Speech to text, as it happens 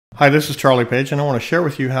Hi, this is Charlie Page, and I want to share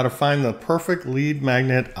with you how to find the perfect lead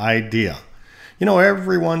magnet idea. You know,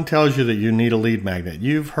 everyone tells you that you need a lead magnet.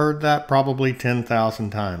 You've heard that probably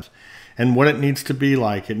 10,000 times. And what it needs to be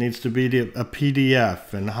like, it needs to be a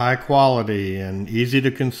PDF and high quality and easy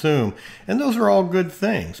to consume. And those are all good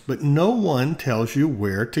things, but no one tells you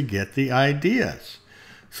where to get the ideas.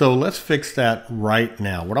 So let's fix that right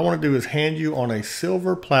now. What I want to do is hand you on a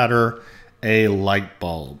silver platter a light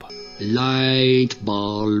bulb. Light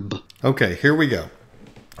bulb. Okay, here we go.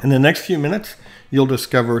 In the next few minutes, you'll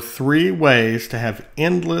discover 3 ways to have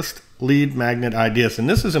endless lead magnet ideas. And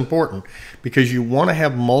this is important because you want to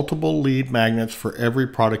have multiple lead magnets for every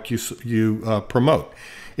product you promote.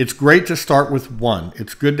 It's great to start with one.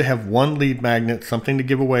 It's good to have one lead magnet, something to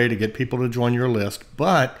give away to get people to join your list,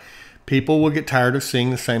 but people will get tired of seeing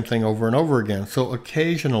the same thing over and over again. So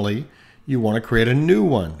occasionally you want to create a new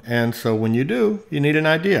one. And so when you do, you need an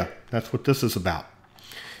idea. That's what this is about.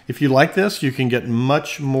 If you like this, you can get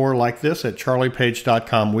much more like this at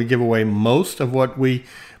charliepage.com. We give away most of what we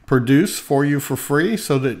produce for you for free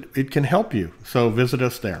so that it can help you. So visit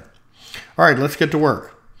us there. All right, let's get to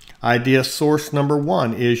work. Idea source number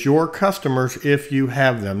 1 is your customers if you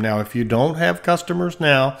have them. Now, if you don't have customers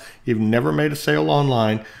now, you've never made a sale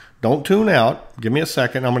online, don't tune out. Give me a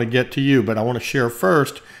second. I'm going to get to you, but I want to share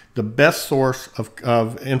first the best source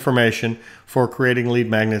of information for creating lead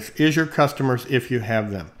magnets is your customers if you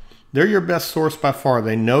have them. They're your best source by far.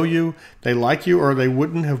 They know you, they like you, or they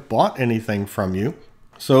wouldn't have bought anything from you.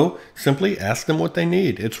 So simply ask them what they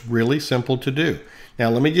need. It's really simple to do. Now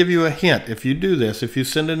let me give you a hint. If you do this, if you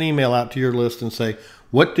send an email out to your list and say,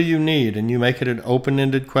 what do you need? And you make it an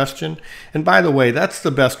open-ended question. And by the way, that's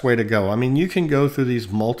the best way to go. I mean, you can go through these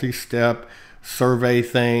multi-step survey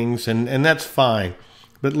things, and that's fine.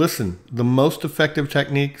 But listen, the most effective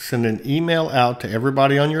technique, send an email out to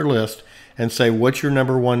everybody on your list and say, what's your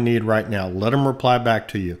number 1 need right now? Let them reply back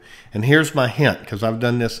to you. And here's my hint, because I've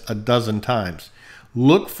done this a dozen times.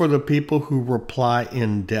 Look for the people who reply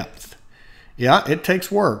in depth. Yeah, it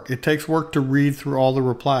takes work. It takes work to read through all the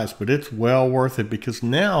replies, but it's well worth it because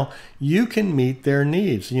now you can meet their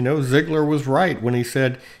needs. You know, Ziglar was right when he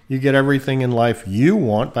said you get everything in life you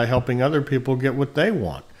want by helping other people get what they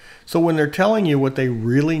want. So when they're telling you what they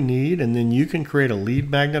really need and then you can create a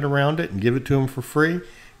lead magnet around it and give it to them for free,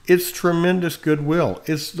 it's tremendous goodwill.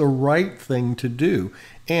 It's the right thing to do,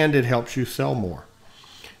 and it helps you sell more.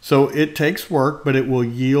 So it takes work, but it will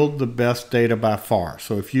yield the best data by far.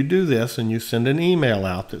 So if you do this and you send an email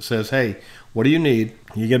out that says, hey, what do you need?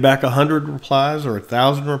 You get back 100 replies or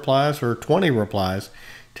 1,000 replies or 20 replies.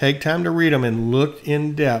 Take time to read them and look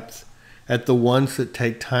in depth at the ones that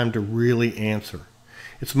take time to really answer.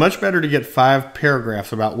 It's much better to get 5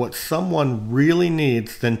 paragraphs about what someone really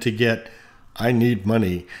needs than to get, I need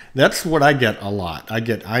money. That's what I get a lot.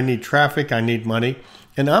 I need traffic, I need money.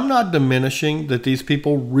 And I'm not diminishing that these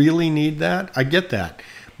people really need that. I get that.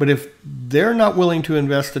 But if they're not willing to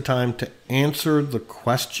invest the time to answer the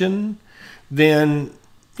question, then,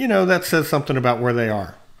 you know, that says something about where they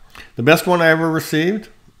are. The best one I ever received,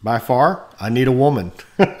 by far, I need a woman.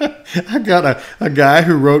 I got a guy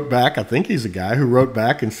who wrote back, I think he's a guy who wrote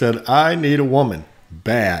back and said, I need a woman.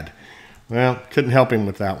 Bad. Well, couldn't help him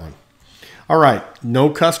with that one. All right, no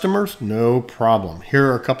customers, no problem. Here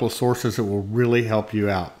are a couple of sources that will really help you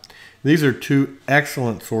out. These are 2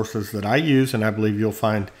 excellent sources that I use and I believe you'll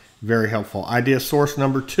find very helpful. Idea source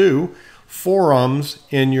number 2, forums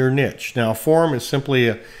in your niche. Now, a forum is simply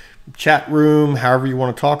a chat room, however you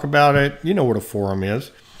want to talk about it. You know what a forum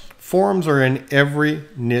is. Forums are in every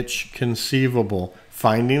niche conceivable.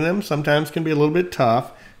 Finding them sometimes can be a little bit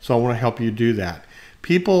tough, so I want to help you do that.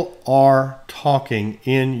 People are talking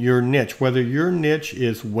in your niche, whether your niche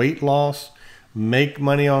is weight loss, make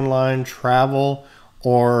money online, travel,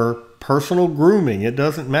 or personal grooming. It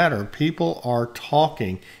doesn't matter. People are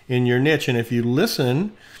talking in your niche. And if you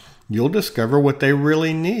listen, you'll discover what they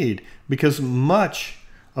really need because much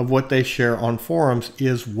of what they share on forums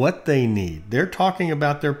is what they need. They're talking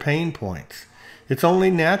about their pain points. It's only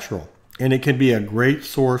natural. And it can be a great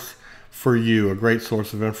source for you, a great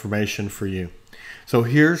source of information for you. So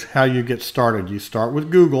here's how you get started. You start with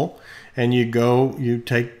Google and you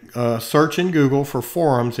take a search in Google for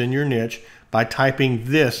forums in your niche by typing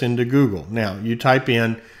this into Google. Now you type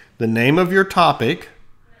in the name of your topic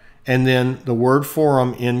and then the word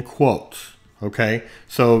forum in quotes. Okay,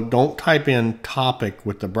 so don't type in topic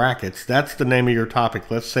with the brackets. That's the name of your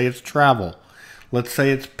topic. Let's say it's travel. Let's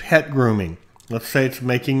say it's pet grooming. Let's say it's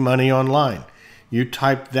making money online. You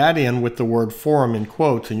type that in with the word forum in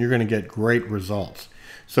quotes and you're going to get great results.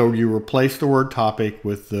 So you replace the word topic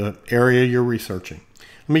with the area you're researching.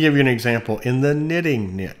 Let Let me give you an example in the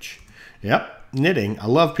knitting niche. Yep, knitting. I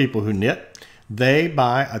love people who knit. They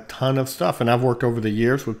buy a ton of stuff, and I've worked over the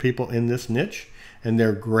years with people in this niche, and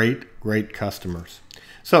they're great, great customers.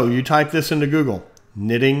 So you type this into Google,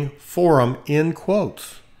 knitting forum in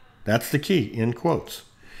quotes. That's the key, in quotes.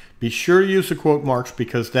 Be sure to use the quote marks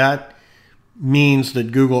because that means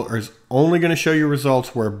that Google is only going to show you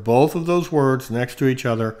results where both of those words next to each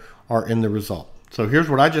other are in the result. So here's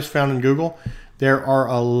what I just found in Google. There are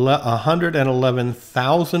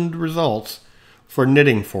 111,000 results for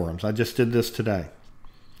knitting forums. I just did this today.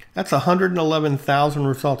 That's 111,000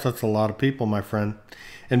 results. That's a lot of people, my friend.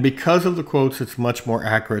 And because of the quotes, it's much more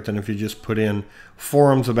accurate than if you just put in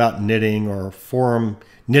forums about knitting or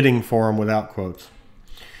knitting forum without quotes.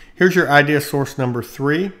 Here's your idea source number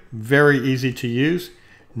 3. Very easy to use.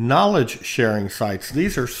 Knowledge sharing sites.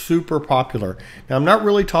 These are super popular. Now, I'm not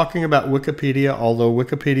really talking about Wikipedia, although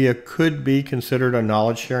Wikipedia could be considered a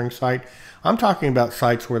knowledge sharing site. I'm talking about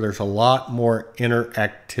sites where there's a lot more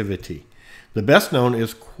interactivity. The best known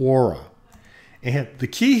is Quora. And the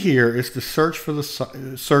key here is to search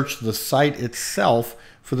the site itself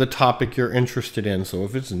for the topic you're interested in. So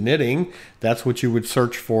if it's knitting, that's what you would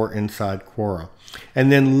search for inside Quora.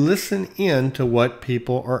 And then listen in to what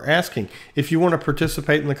people are asking. If you want to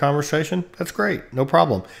participate in the conversation, that's great, no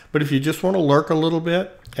problem. But if you just want to lurk a little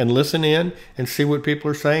bit and listen in and see what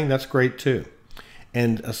people are saying, that's great too.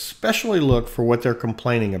 And especially look for what they're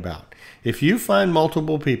complaining about. If you find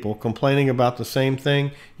multiple people complaining about the same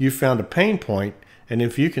thing, you found a pain point, and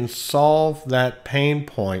if you can solve that pain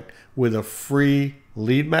point with a free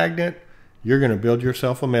lead magnet, you're going to build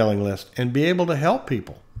yourself a mailing list and be able to help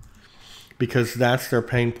people because that's their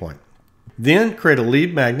pain point. Then create a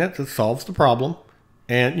lead magnet that solves the problem.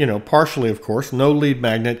 And, partially, of course, no lead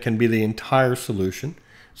magnet can be the entire solution.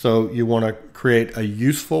 So you want to create a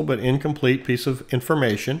useful but incomplete piece of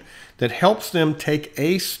information that helps them take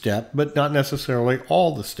a step, but not necessarily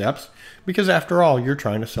all the steps, because after all, you're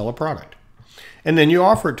trying to sell a product. And then you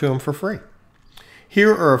offer it to them for free.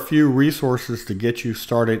 Here are a few resources to get you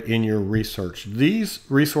started in your research. These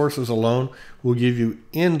resources alone will give you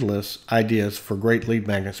endless ideas for great lead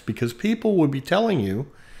magnets because people will be telling you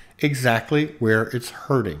exactly where it's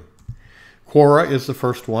hurting. Quora is the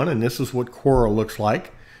first one, and this is what Quora looks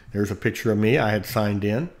like. There's a picture of me. I had signed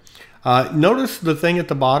in. Notice the thing at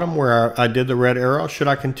the bottom where I did the red arrow. Should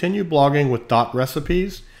I continue blogging with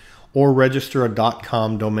 .recipes or register a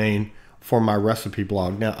 .com domain for my recipe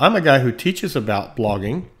blog? Now, I'm a guy who teaches about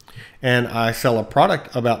blogging, and I sell a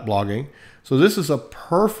product about blogging. So this is a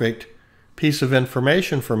perfect piece of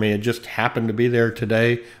information for me. It just happened to be there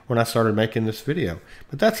today when I started making this video.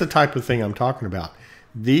 But that's the type of thing I'm talking about.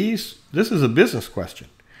 This is a business question.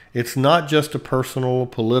 It's not just a personal,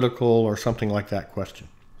 political, or something like that question.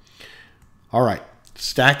 All right,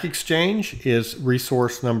 Stack Exchange is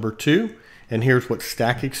resource number 2. And here's what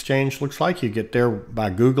Stack Exchange looks like. You get there by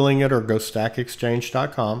Googling it or go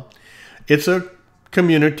stackexchange.com. It's a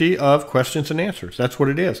community of questions and answers. That's what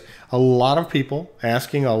it is. A lot of people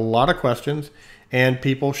asking a lot of questions and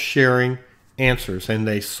people sharing answers. And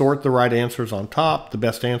they sort the right answers on top, the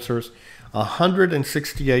best answers.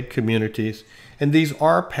 168 communities. And these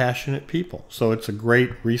are passionate people. So it's a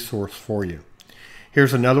great resource for you.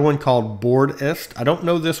 Here's another one called Boardist. I don't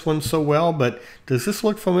know this one so well, but does this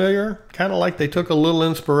look familiar? Kind of like they took a little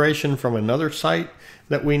inspiration from another site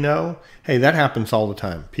that we know. Hey, that happens all the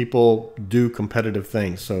time. People do competitive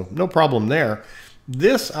things, so no problem there.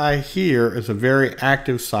 This, I hear, is a very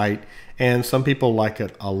active site, and some people like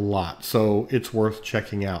it a lot, so it's worth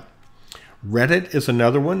checking out. Reddit is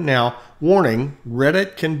another one. Now, warning,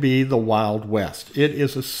 Reddit can be the Wild West. It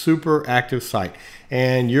is a super active site,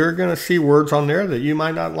 and you're going to see words on there that you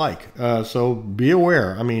might not like. So be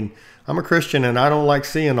aware. I mean, I'm a Christian, and I don't like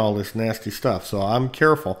seeing all this nasty stuff, so I'm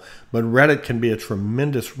careful. But Reddit can be a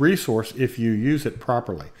tremendous resource if you use it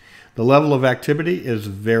properly. The level of activity is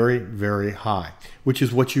very, very high, which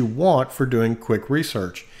is what you want for doing quick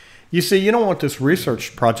research. You see, you don't want this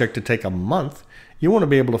research project to take a month. You want to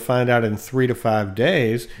be able to find out in 3 to 5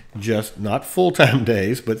 days, just not full-time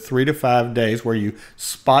days, but 3 to 5 days where you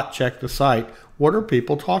spot check the site. What are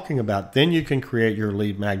people talking about? Then you can create your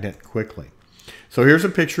lead magnet quickly. So here's a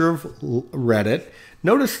picture of Reddit.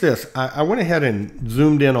 Notice this. I went ahead and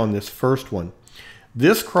zoomed in on this first one.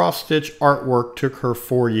 This cross-stitch artwork took her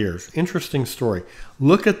 4 years. Interesting story.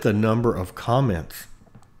 Look at the number of comments.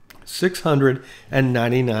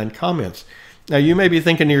 699 comments. Now, you may be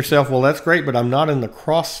thinking to yourself, well, that's great, but I'm not in the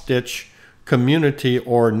cross-stitch community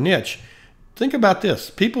or niche. Think about this.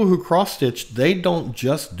 People who cross-stitch, they don't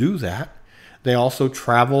just do that. They also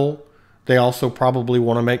travel. They also probably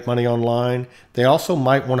want to make money online. They also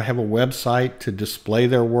might want to have a website to display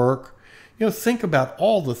their work. Think about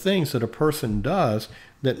all the things that a person does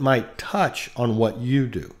that might touch on what you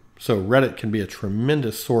do. So Reddit can be a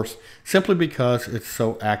tremendous source simply because it's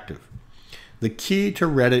so active. The key to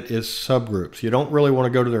Reddit is subgroups. You don't really want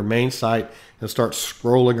to go to their main site and start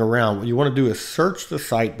scrolling around. What you want to do is search the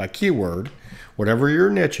site by keyword, whatever your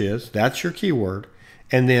niche is, that's your keyword,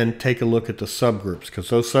 and then take a look at the subgroups, because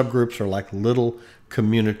those subgroups are like little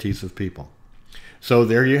communities of people. So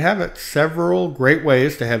there you have it, several great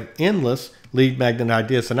ways to have endless lead magnet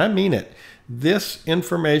ideas, and I mean it. This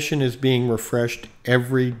information is being refreshed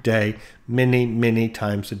every day, many, many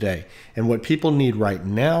times a day. And what people need right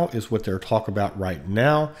now is what they're talking about right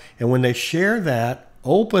now. And when they share that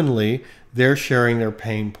openly, they're sharing their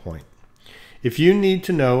pain point. If you need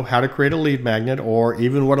to know how to create a lead magnet or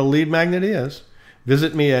even what a lead magnet is,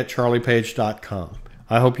 visit me at charliepage.com.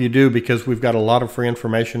 I hope you do, because we've got a lot of free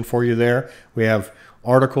information for you there. We have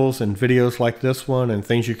articles and videos like this one and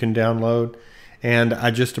things you can download. And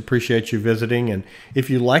I just appreciate you visiting. And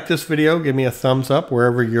if you like this video, give me a thumbs up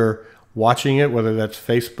wherever you're watching it, whether that's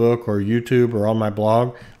Facebook or YouTube or on my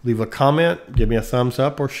blog. Leave a comment, give me a thumbs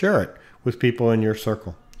up, or share it with people in your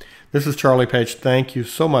circle. This is Charlie Page. Thank you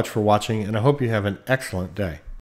so much for watching, and I hope you have an excellent day.